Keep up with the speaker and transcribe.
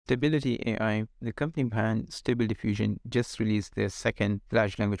Stability.ai, the company behind Stable Diffusion, just released their second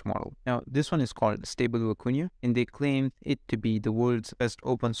large language model. Now, this one is called Stable Vicuna, and they claim it to be the world's best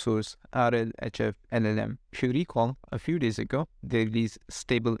open source RLHF LLM. If you recall, a few days ago, they released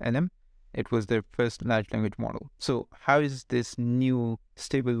Stable LM. It was their first large language model. So how is this new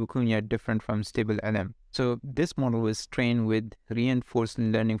Stable Vicuna different from Stable LM? So this model was trained with reinforced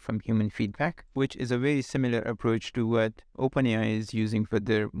learning from human feedback, which is a very similar approach to what OpenAI is using for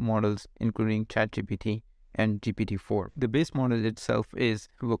their models, including ChatGPT and GPT-4. The base model itself is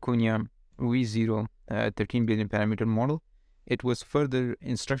Vicuna V0 13 billion parameter model. It was further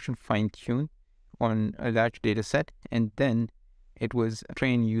instruction fine-tuned on a large data set, and then it was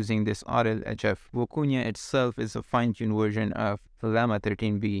trained using this RLHF. Vicuna itself is a fine-tuned version of the Llama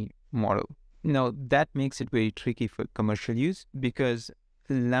 13B model. Now, that makes it very tricky for commercial use because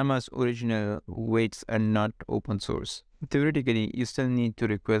Llama's original weights are not open source. Theoretically, you still need to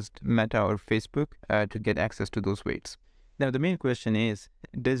request Meta or Facebook to get access to those weights. Now, the main question is,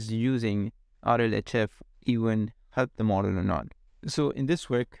 does using RLHF even help the model or not? So in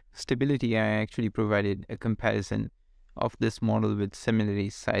this work, Stability.ai actually provided a comparison of this model with similarly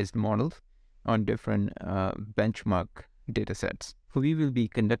sized models on different benchmark datasets. We will be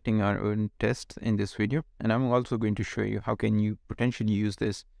conducting our own tests in this video, and I'm also going to show you how can you potentially use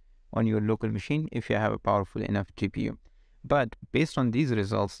this on your local machine if you have a powerful enough GPU. But based on these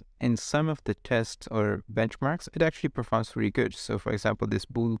results, in some of the tests or benchmarks, it actually performs very good. So for example, this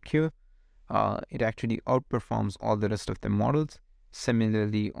Bool Q, it actually outperforms all the rest of the models.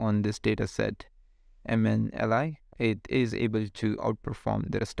 Similarly, on this dataset MNLI, it is able to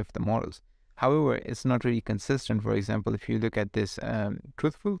outperform the rest of the models. However, it's not really consistent. For example, if you look at this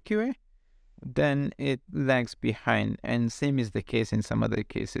truthful QA, then it lags behind, and same is the case in some other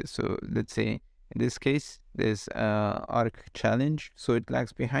cases. So let's say in this case, there's ARC challenge, so it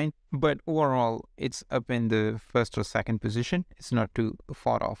lags behind. But overall, it's up in the first or second position. It's not too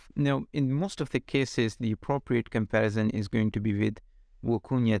far off. Now, in most of the cases, the appropriate comparison is going to be with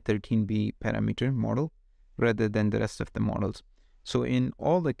Vicuna 13B parameter model rather than the rest of the models. So in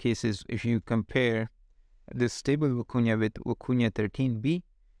all the cases, if you compare this Stable Vicuna with Vicuna 13B,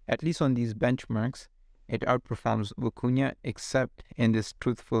 at least on these benchmarks, it outperforms Vicuna except in this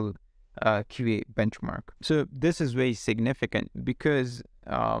truthful QA benchmark. So this is very significant because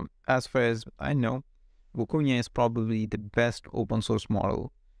as far as I know, Vicuna is probably the best open source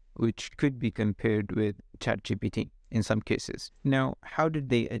model, which could be compared with ChatGPT in some cases. Now, how did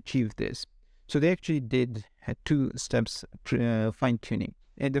they achieve this? So they actually did two steps fine-tuning.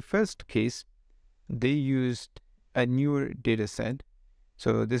 In the first case, they used a newer data set.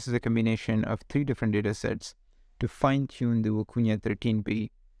 So this is a combination of three different data sets to fine-tune the Vicuna 13B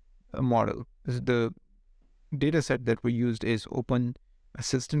model. The data set that we used is Open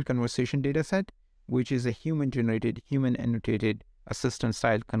Assistant Conversation data set, which is a human-generated, human-annotated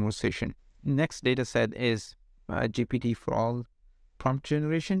assistant-style conversation. Next data set is GPT for all prompt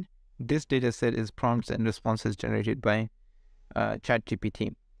generation. This data set is prompts and responses generated by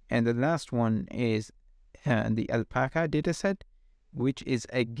ChatGPT. And the last one is the Alpaca dataset, which is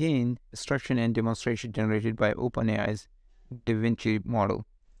again instruction and demonstration generated by OpenAI's DaVinci model.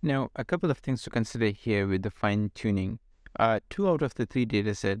 Now, a couple of things to consider here with the fine-tuning. 2 out of the 3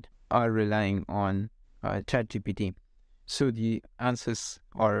 datasets are relying on ChatGPT. So the answers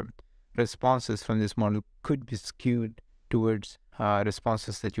or responses from this model could be skewed towards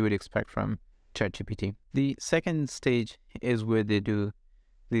responses that you would expect from ChatGPT. The second stage is where they do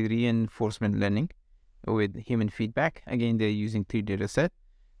the reinforcement learning with human feedback. Again, they're using 3 data sets.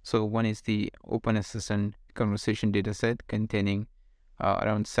 So one is the Open Assistant Conversation data set containing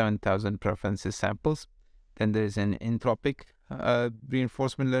around 7,000 preferences samples. Then there's an Anthropic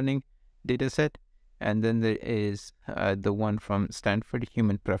reinforcement learning data set. And then there is the one from Stanford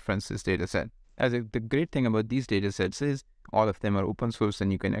Human Preferences data set. The great thing about these data sets is all of them are open source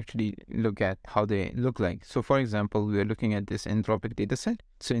and you can actually look at how they look like. So for example, we are looking at this Anthropic data set.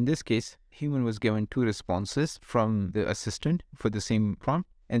 So in this case, human was given 2 responses from the assistant for the same prompt,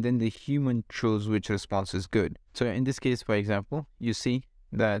 and then the human chose which response is good. So in this case, for example, you see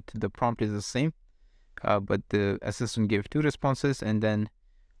that the prompt is the same, but the assistant gave 2 responses, and then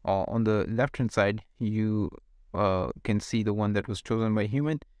on the left-hand side, you can see the one that was chosen by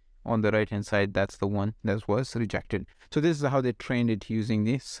human. On the right-hand side, that's the one that was rejected. So this is how they trained it using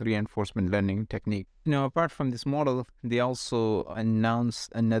this reinforcement learning technique. Now, apart from this model, they also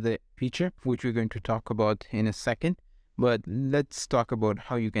announced another feature, which we're going to talk about in a second. But let's talk about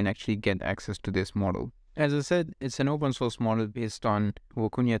how you can actually get access to this model. As I said, it's an open source model based on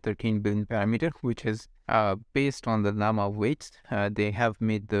Vicuna 13 billion parameter, which is based on the llama weights. They have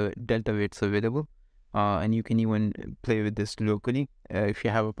made the delta weights available, and you can even play with this locally if you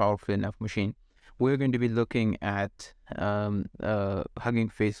have a powerful enough machine. We're going to be looking at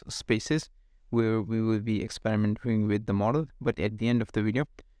HuggingFace spaces, where we will be experimenting with the model. But at the end of the video,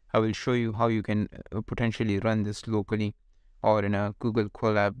 I will show you how you can potentially run this locally or in a Google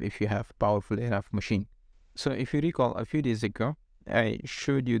Colab if you have powerful enough machine. So if you recall, a few days ago, I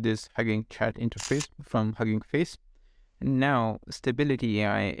showed you this Hugging chat interface from HuggingFace. Now,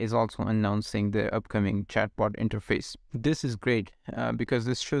 Stability.ai is also announcing the upcoming chatbot interface. This is great because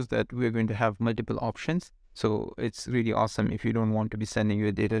this shows that we're going to have multiple options. So it's really awesome if you don't want to be sending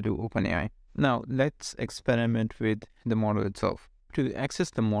your data to OpenAI. Now, let's experiment with the model itself. To access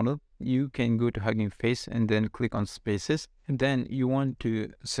the model, you can go to HuggingFace and then click on Spaces. And then you want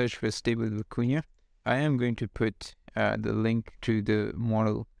to search for Stable Vicuna. I am going to put the link to the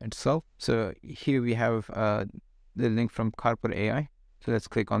model itself. So here we have the link from Carper AI. So let's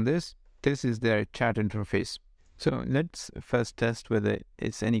click on this. This is their chat interface. So let's first test whether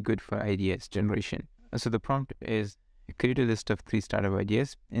it's any good for ideas generation. So the prompt is create a list of 3 startup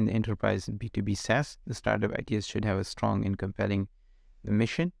ideas in the enterprise B2B SaaS. The startup ideas should have a strong and compelling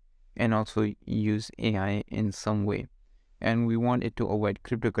mission and also use AI in some way. And we want it to avoid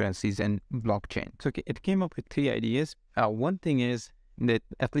cryptocurrencies and blockchain. So it came up with 3 ideas. One thing is that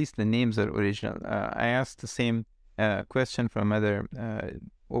at least the names are original. I asked the same question from other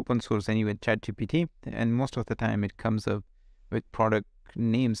open source anyway, ChatGPT, and most of the time it comes up with product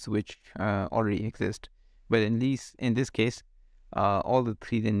names which already exist. But in this case, all the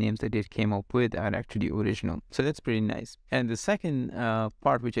 3 names that it came up with are actually original. So that's pretty nice. And the second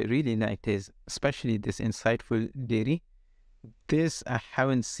part which I really liked is especially this insightful dairy. This I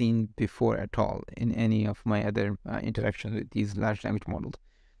haven't seen before at all in any of my other interactions with these large language models.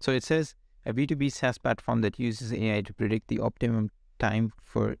 So it says a B2B SaaS platform that uses AI to predict the optimum time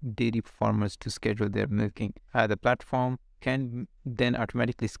for dairy farmers to schedule their milking. The platform can then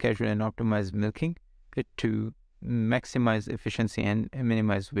automatically schedule and optimize milking to maximize efficiency and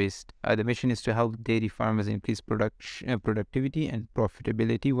minimize waste. The mission is to help dairy farmers increase productivity and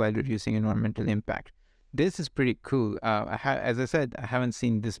profitability while reducing environmental impact. This is pretty cool. As I said, I haven't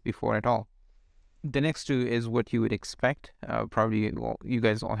seen this before at all. The next 2 is what you would expect. Probably you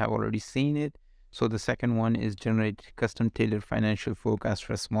guys all have already seen it. So the second one is generate custom tailored financial forecast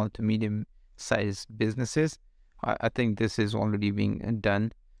for small to medium sized businesses. I think this is already being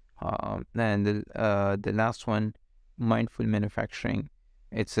done. And the last one, mindful manufacturing.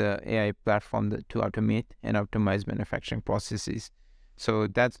 It's a AI platform to automate and optimize manufacturing processes. So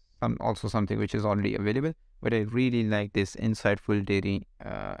that's also something which is already available, but I really like this insightful dairy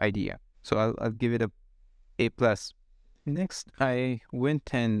idea. So I'll give it A+. Next, I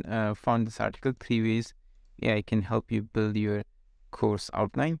went and found this article, 3 ways AI can help you build your course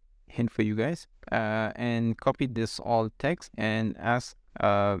outline. Hint for you guys. And copied this all text and asked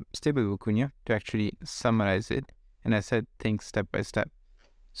Stable Vicuna to actually summarize it. And I said things step by step.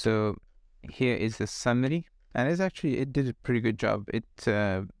 So here is the summary. And it did a pretty good job. It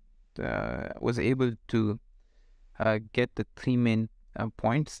was able to get the 3 main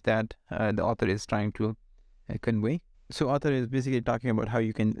points that the author is trying to convey. So author is basically talking about how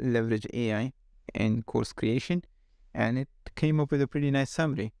you can leverage AI in course creation, and it came up with a pretty nice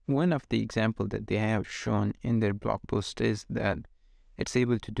summary. One of the examples that they have shown in their blog post is that it's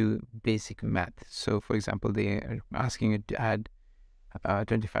able to do basic math. So for example, they are asking it to add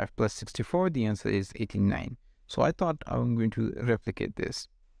 25 plus 64, the answer is 89. So I thought I'm going to replicate this,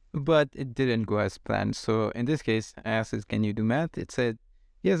 but it didn't go as planned. So in this case, I asked it, can you do math? It said,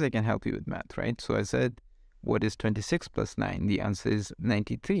 yes, I can help you with math, right? So I said, what is 26 plus 9? The answer is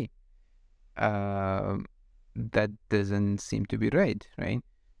 93. That doesn't seem to be right?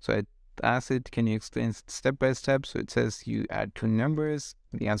 So I asked it, can you explain step by step? So it says you add 2 numbers.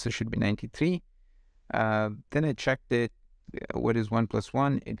 The answer should be 93. Then I checked it. What is 1 plus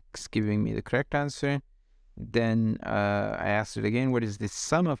 1? It's giving me the correct answer. Then I asked it again, what is the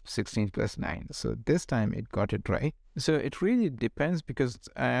sum of 16 plus 9? So this time it got it right. So it really depends, because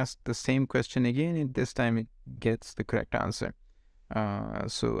I asked the same question again, and this time it gets the correct answer.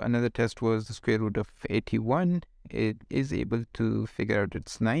 So another test was the square root of 81. It is able to figure out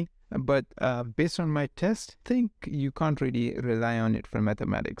it's 9. But based on my test, I think you can't really rely on it for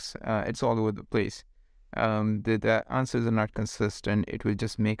mathematics. It's all over the place. The answers are not consistent. It will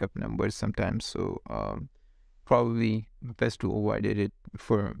just make up numbers sometimes. So probably best to avoid it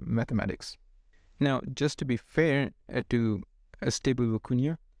for mathematics. Now, just to be fair to Stable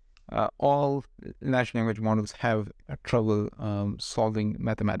Vicuna, all large language models have trouble solving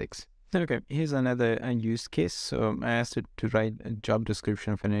mathematics. Okay, here's another use case. So I asked it to write a job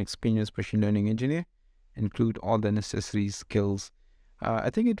description for an experienced machine learning engineer, include all the necessary skills. I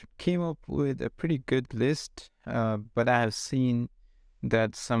think it came up with a pretty good list, but I have seen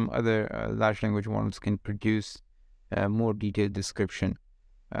that some other large language models can produce a more detailed description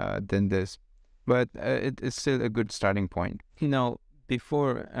than this. But it is still a good starting point. Now,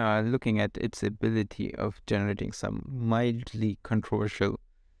 before looking at its ability of generating some mildly controversial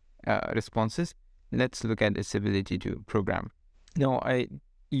responses, let's look at its ability to program. Now, I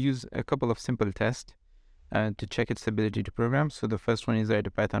use a couple of simple tests to check its ability to program. So the first one is write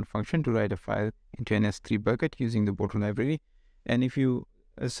a Python function to write a file into an S3 bucket using the Boto library. And if you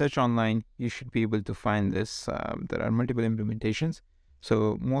search online, you should be able to find this. There are multiple implementations.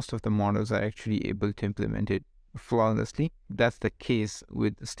 So most of the models are actually able to implement it flawlessly. That's the case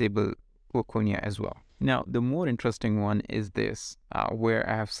with Stable Vicuna as well. Now, the more interesting one is this, where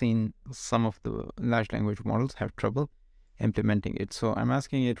I have seen some of the large language models have trouble implementing it. So I'm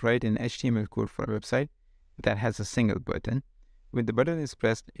asking it write an HTML code for a website that has a single button. When the button is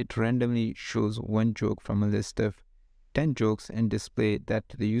pressed, it randomly shows one joke from a list of 10 jokes and display that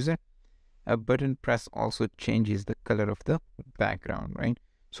to the user. A button press also changes the color of the background, right?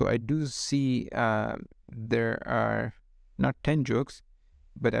 So I do see there are not 10 jokes,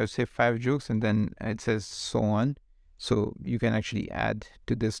 but I would say 5 jokes, and then it says so on. So you can actually add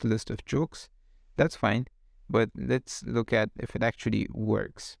to this list of jokes. That's fine, but let's look at if it actually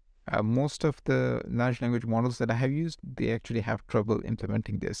works. Most of the large language models that I have used, they actually have trouble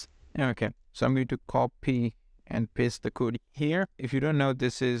implementing this. Okay, so I'm going to copy and paste the code here. If you don't know,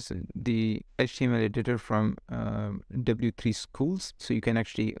 this is the HTML editor from W3 Schools. So you can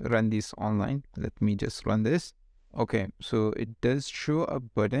actually run this online. Let me just run this. Okay, so it does show a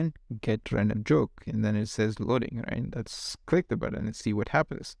button, get random joke, and then it says loading, right? Let's click the button and see what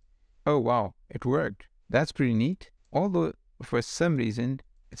happens. Oh, wow, it worked. That's pretty neat. Although for some reason,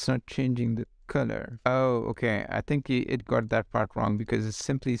 it's not changing the color. Oh, okay. I think it got that part wrong because it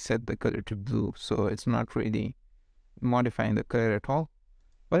simply set the color to blue. So it's not really modifying the color at all.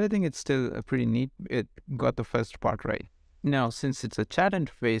 But I think it's still pretty neat. It got the first part right. Now, since it's a chat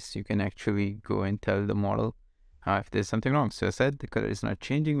interface, you can actually go and tell the model if there's something wrong. So I said the color is not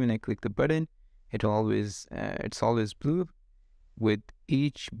changing when I click the button. It's always blue. With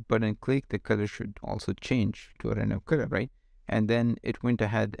each button click, the color should also change to a random color, right? And then it went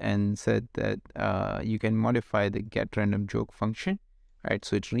ahead and said that you can modify the get random joke function, right?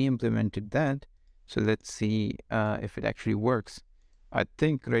 So it re-implemented that. So let's see if it actually works. I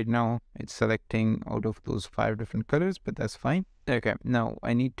think right now it's selecting out of those 5 different colors, but that's fine. Okay, now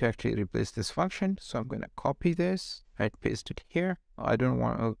I need to actually replace this function. So I'm going to copy this, right? Paste it here. I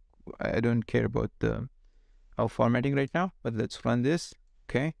don't care about the formatting right now, but let's run this.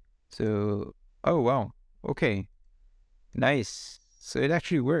 Okay, so, oh wow, okay. Nice. So it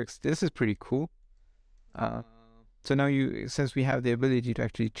actually works. This is pretty cool. So now since we have the ability to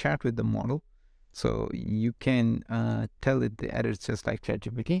actually chat with the model, so you can tell it the edits just like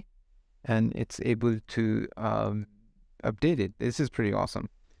ChatGPT, and it's able to update it. This is pretty awesome.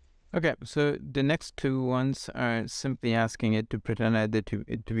 Okay, so the next 2 ones are simply asking it to pretend either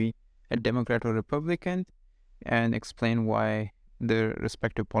to be a Democrat or Republican and explain why the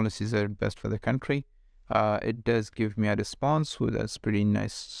respective policies are best for the country. It does give me a response, so that's pretty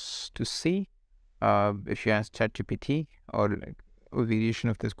nice to see. If you ask ChatGPT or like a variation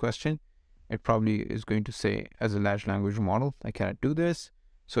of this question, it probably is going to say, as a large language model, I cannot do this.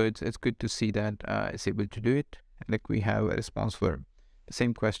 So it's good to see that it's able to do it. Like we have a response for the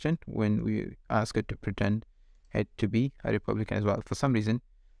same question when we ask it to pretend it to be a Republican as well. For some reason,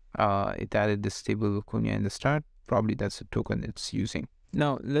 it added this Stable Vicuna in the start. Probably that's a token it's using.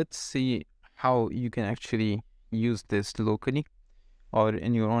 Now let's see how you can actually use this locally or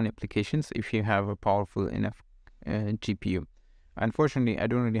in your own applications if you have a powerful enough GPU. Unfortunately, I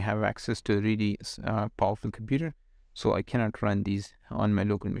don't really have access to a really powerful computer, so I cannot run these on my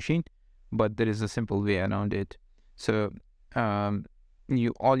local machine, but there is a simple way around it. So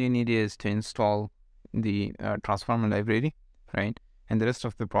all you need is to install the transformer library, right? And the rest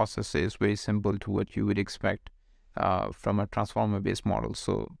of the process is very simple to what you would expect from a transformer-based model.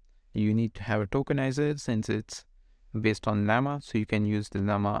 So you need to have a tokenizer since it's based on Llama, so you can use the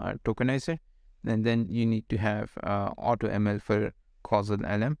Llama tokenizer. And then you need to have AutoML for causal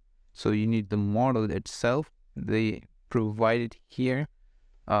LM. So you need the model itself. They provide it here,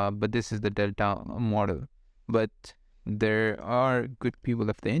 but this is the Delta model. But there are good people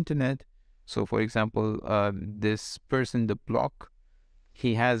of the internet. So for example, this person, the block,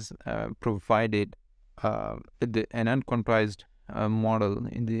 he has provided an uncomprised model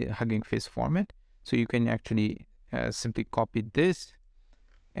in the HuggingFace format. So you can actually simply copy this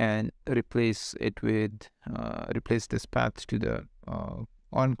and replace it with replace this path to the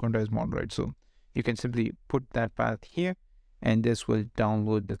uncomprised model, right? So you can simply put that path here, and this will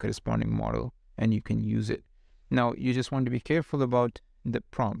download the corresponding model, and you can use it. Now you just want to be careful about the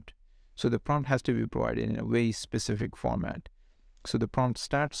prompt. So the prompt has to be provided in a very specific format. So the prompt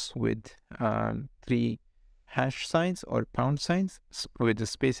starts with 3 hash signs or pound signs with the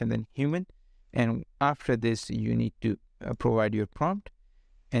space and then human. And after this, you need to provide your prompt,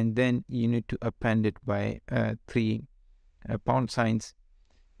 and then you need to append it by 3 pound signs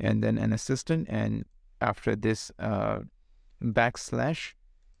and then an assistant. And after this backslash,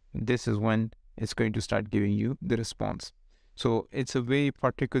 this is when it's going to start giving you the response. So it's a very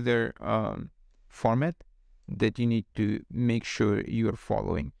particular format that you need to make sure you are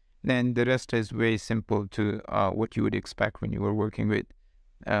following. Then the rest is very simple to what you would expect when you were working with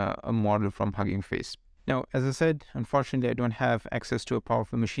a model from HuggingFace. Now, as I said, unfortunately, I don't have access to a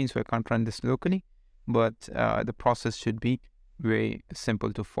powerful machine, so I can't run this locally, but the process should be very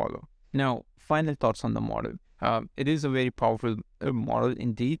simple to follow. Now, final thoughts on the model. It is a very powerful model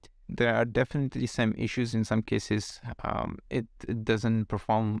indeed. There are definitely some issues in some cases. It doesn't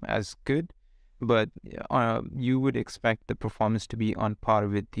perform as good, but you would expect the performance to be on par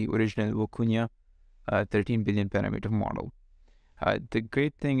with the original Vicuna 13 billion parameter model. The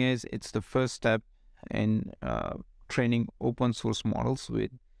great thing is it's the first step in training open source models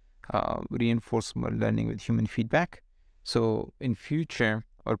with reinforcement learning with human feedback. So in future,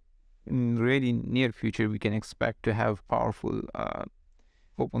 or in really near future, we can expect to have powerful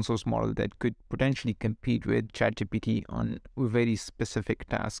open source model that could potentially compete with ChatGPT on very specific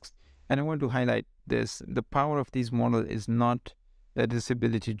tasks. And I want to highlight this: the power of these models is not this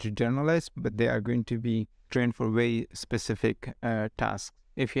ability to generalize, but they are going to be trained for very specific tasks.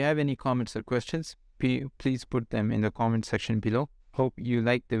 If you have any comments or questions, please put them in the comment section below. Hope you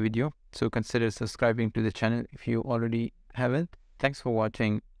liked the video, so consider subscribing to the channel if you already haven't. Thanks for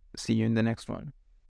watching. See you in the next one.